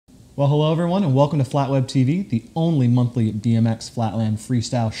Well, hello everyone, and welcome to FlatWebTV, the only monthly BMX Flatland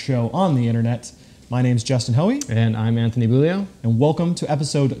freestyle show on the internet. My name's Justin Hoey. And I'm Anthony Bulio. And welcome to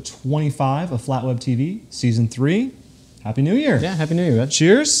episode 25 of FlatWebTV, Season 3. Happy New Year. Yeah, Happy New Year, bud.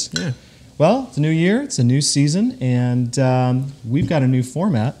 Cheers. Yeah. Well, it's a new year, it's a new season, and we've got a new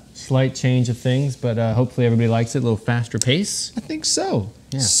format. Slight change of things, but hopefully everybody likes it. A little faster pace. I think so.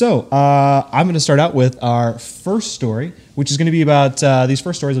 Yeah. So, I'm going to start out with our first story, which is going to be about, these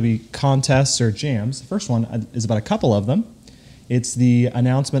first stories will be contests or jams. The first one is about a couple of them. It's the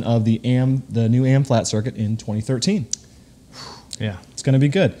announcement of the new AMFlat circuit in 2013. Yeah. It's going to be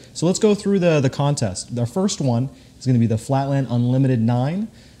good. So let's go through the contest. The first one is going to be the Flatland Unlimited 9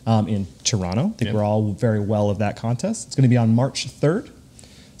 in Toronto. I think we're all very well of that contest. It's going to be on March 3rd.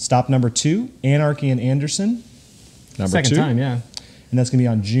 Stop number 2, Anarchy and Anderson. Second time, yeah. And that's going to be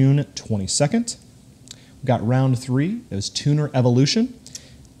on June 22nd. We've got round 3. It was Tuner Evolution.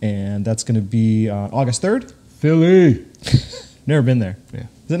 And that's going to be on August 3rd. Philly. Never been there. Yeah.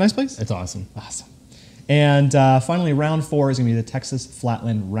 Is it a nice place? It's awesome. Awesome. And finally, round 4 is going to be the Texas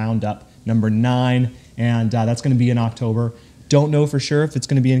Flatland Roundup, number 9. And that's going to be in October. Don't know for sure if it's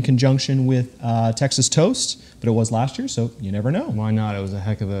going to be in conjunction with Texas Toast, but it was last year, so you never know. Why not? It was a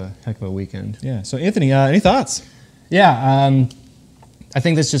heck of a weekend. Yeah. So Anthony, any thoughts? Yeah. I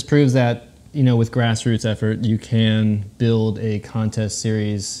think this just proves that, you know, with grassroots effort, you can build a contest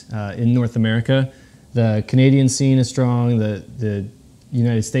series in North America. The Canadian scene is strong. The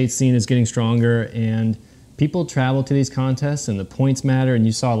United States scene is getting stronger, and people travel to these contests, and the points matter. And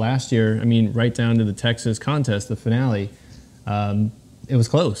you saw last year, I mean, right down to the Texas contest, the finale. It was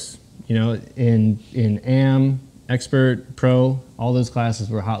close, you know, in AM, Expert, Pro, all those classes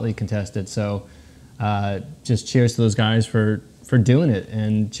were hotly contested. So just cheers to those guys for doing it,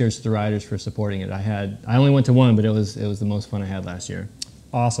 and cheers to the riders for supporting it. I only went to one, but it was the most fun I had last year.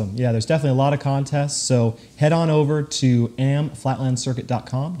 Awesome. Yeah, there's definitely a lot of contests. So head on over to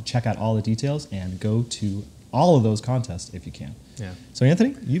AMFlatlandCircuit.com to check out all the details and go to all of those contests if you can. Yeah. So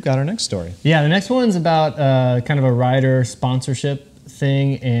Anthony, you've got our next story. Yeah, the next one's about kind of a rider sponsorship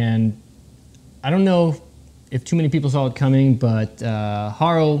thing, and I don't know if too many people saw it coming, but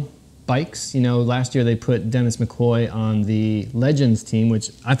Haro bikes, you know, last year they put Dennis McCoy on the Legends team, which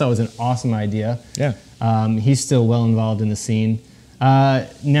I thought was an awesome idea. Yeah. He's still well involved in the scene.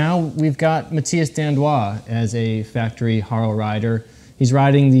 Now we've got Matthias Dandois as a factory Haro rider. He's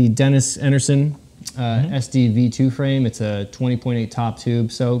riding the Dennis Anderson SD V2 frame. It's a 20.8 top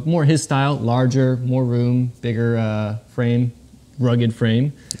tube, so more his style, larger, more room, bigger frame, rugged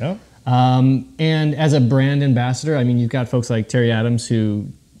frame. Yep. And as a brand ambassador, I mean, you've got folks like Terry Adams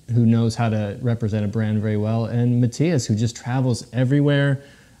who knows how to represent a brand very well, and Matthias, who just travels everywhere.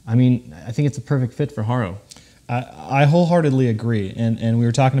 I mean, I think it's a perfect fit for Haro. I wholeheartedly agree, and we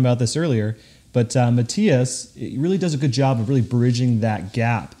were talking about this earlier, but Matthias really does a good job of really bridging that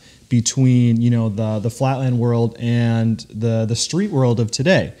gap between, you know, the flatland world and the street world of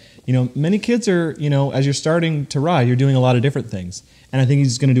today. You know, many kids are, you know, as you're starting to ride, you're doing a lot of different things, and I think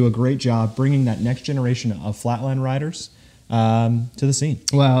he's going to do a great job bringing that next generation of flatland riders to the scene.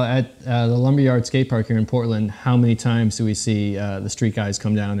 Well, at the Lumberyard Skate Park here in Portland, how many times do we see the street guys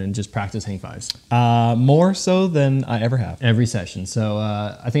come down and just practice hang fives? More so than I ever have. Every session. So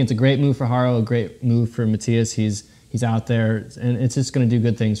I think it's a great move for Haro, a great move for Matthias. He's out there, and it's just going to do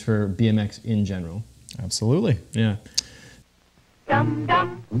good things for BMX in general. Absolutely. Yeah. Dum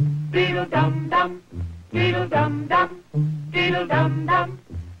dum, beetle dum dum, beetle dum dum, beetle dum dum.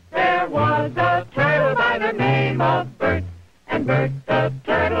 There was a turtle by the name of Bert, and Bert the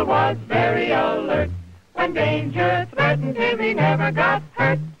turtle was very alert. When danger threatened him, he never got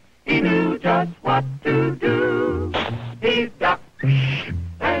hurt. He knew just what to do. He ducked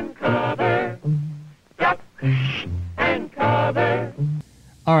and cover, ducked and cover.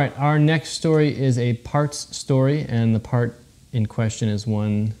 All right, our next story is a parts story, and the part in question is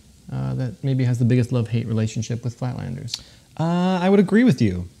one that maybe has the biggest love-hate relationship with Flatlanders. I would agree with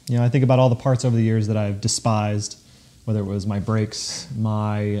you. You know, I think about all the parts over the years that I've despised, whether it was my brakes,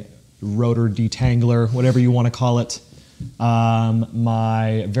 my rotor detangler, whatever you want to call it.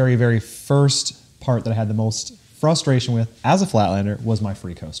 My very, very first part that I had the most frustration with as a Flatlander was my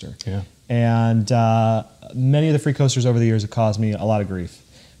Freecoaster. Yeah. And many of the Freecoasters over the years have caused me a lot of grief.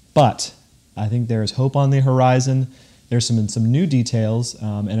 But I think there's hope on the horizon. There's some new details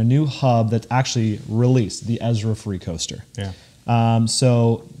and a new hub that's actually released, the Ezra Freecoaster. Yeah.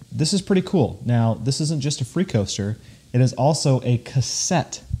 So this is pretty cool. Now, this isn't just a Freecoaster. It is also a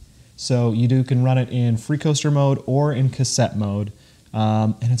cassette. So you can run it in Freecoaster mode or in cassette mode.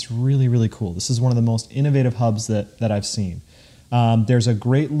 And it's really, really cool. This is one of the most innovative hubs that I've seen. There's a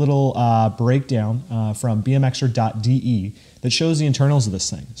great little breakdown from bmxer.de that shows the internals of this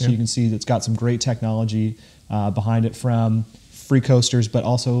thing. So you can see it's got some great technology behind it from Freecoasters, but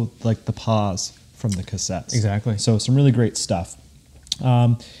also like the pause from the cassettes. Exactly. So some really great stuff.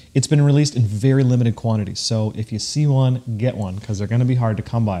 It's been released in very limited quantities, so if you see one, get one, because they're going to be hard to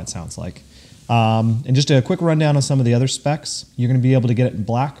come by, it sounds like. And just a quick rundown on some of the other specs. You're going to be able to get it in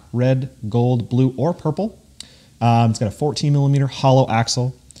black, red, gold, blue, or purple. It's got a 14mm hollow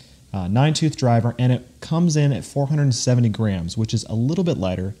axle, 9-tooth driver, and it comes in at 470 grams, which is a little bit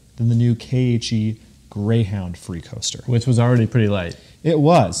lighter than the new KHE Greyhound Freecoaster. Which was already pretty light. It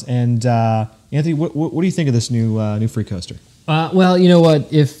was. And Anthony, what do you think of this new Freecoaster? Well, you know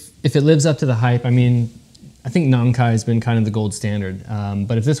what? If it lives up to the hype, I mean, I think Namkai has been kind of the gold standard.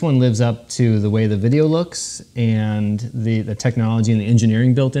 But if this one lives up to the way the video looks and the technology and the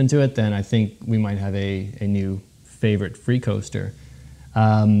engineering built into it, then I think we might have a new favorite Freecoaster.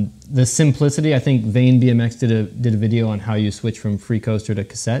 The simplicity, I think Vane BMX did a video on how you switch from Freecoaster to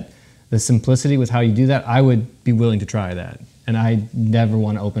cassette. The simplicity with how you do that, I would be willing to try that. And I never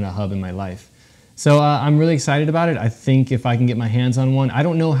want to open a hub in my life. So I'm really excited about it. I think if I can get my hands on one, I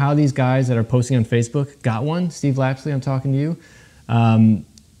don't know how these guys that are posting on Facebook got one. Steve Lapsley, I'm talking to you.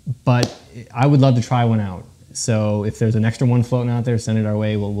 But I would love to try one out. So if there's an extra one floating out there, send it our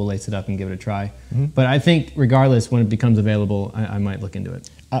way. We'll lace it up and give it a try. But I think regardless, when it becomes available, I might look into it.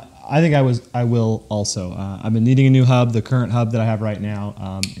 I think I will also. I've been needing a new hub. The current hub that I have right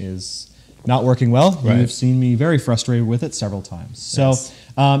now is not working well. Right. You've seen me very frustrated with it several times. So Yes.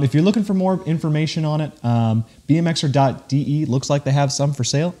 if you're looking for more information on it, bmxer.de looks like they have some for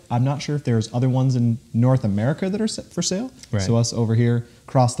sale. I'm not sure if there's other ones in North America that are for sale. Right. So us over here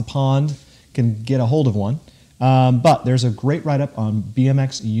across the pond can get a hold of one. But there's a great write-up on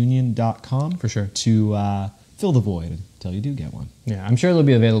bmxunion.com For sure. to fill the void until you do get one. Yeah, I'm sure it'll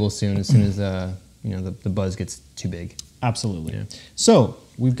be available soon as the buzz gets too big. Absolutely. Yeah. So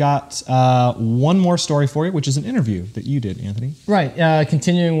we've got one more story for you, which is an interview that you did, Anthony. Right.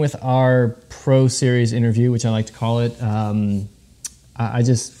 Continuing with our Pro Series interview, which I like to call it. I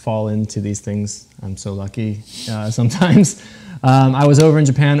just fall into these things. I'm so lucky sometimes. I was over in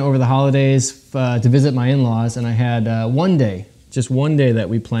Japan over the holidays to visit my in-laws, and I had just one day that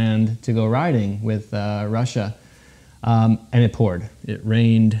we planned to go riding with Russia, and it poured. It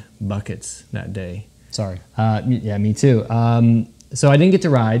rained buckets that day. Sorry. Yeah, me too. So I didn't get to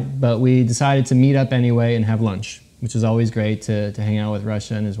ride, but we decided to meet up anyway and have lunch, which is always great to hang out with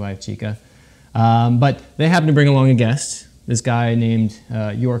Russia and his wife Chika. But they happened to bring along a guest, this guy named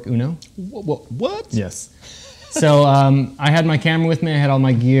York Uno. What? Yes. So I had my camera with me, I had all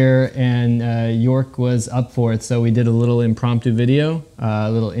my gear, and York was up for it. So we did a little impromptu video, a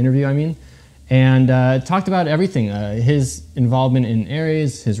little interview, I mean, and talked about everything. His involvement in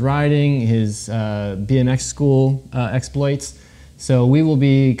Aries, his riding, his BMX school exploits. So we will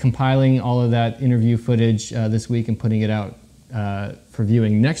be compiling all of that interview footage this week and putting it out for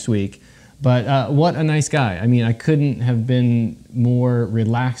viewing next week. But what a nice guy. I mean, I couldn't have been more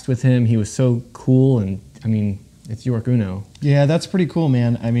relaxed with him. He was so cool, and I mean, it's York Uno. Yeah, that's pretty cool,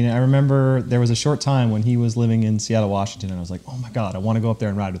 man. I mean, I remember there was a short time when he was living in Seattle, Washington, and I was like, oh my God, I want to go up there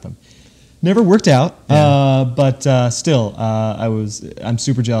and ride with him. Never worked out, but still, I'm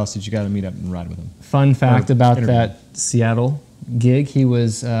super jealous that you got to meet up and ride with him. Fun fact about interview. that Seattle gig, he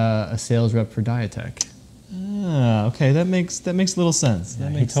was a sales rep for Diatech. Ah, okay, that makes a little sense.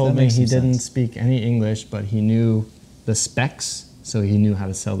 He told me he didn't speak any English, but he knew the specs, so he knew how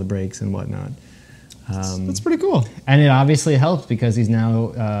to sell the brakes and whatnot. That's pretty cool. And it obviously helped because he's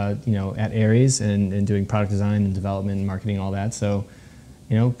now at Aries and doing product design and development and marketing, all that. So,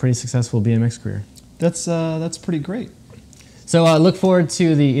 pretty successful BMX career. That's pretty great. So look forward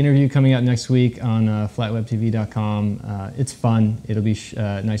to the interview coming out next week on FlatWebTV.com. It's fun. It'll be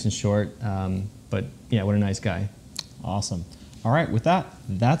nice and short. But yeah, what a nice guy. Awesome. All right, with that,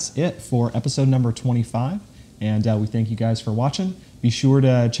 that's it for episode number 25. And we thank you guys for watching. Be sure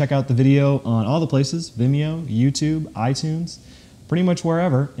to check out the video on all the places, Vimeo, YouTube, iTunes, pretty much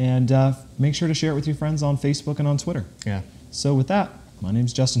wherever. And make sure to share it with your friends on Facebook and on Twitter. Yeah. So with that, my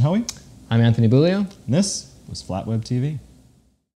name's Justin Hoey. I'm Anthony Bulio. And this was FlatWeb TV.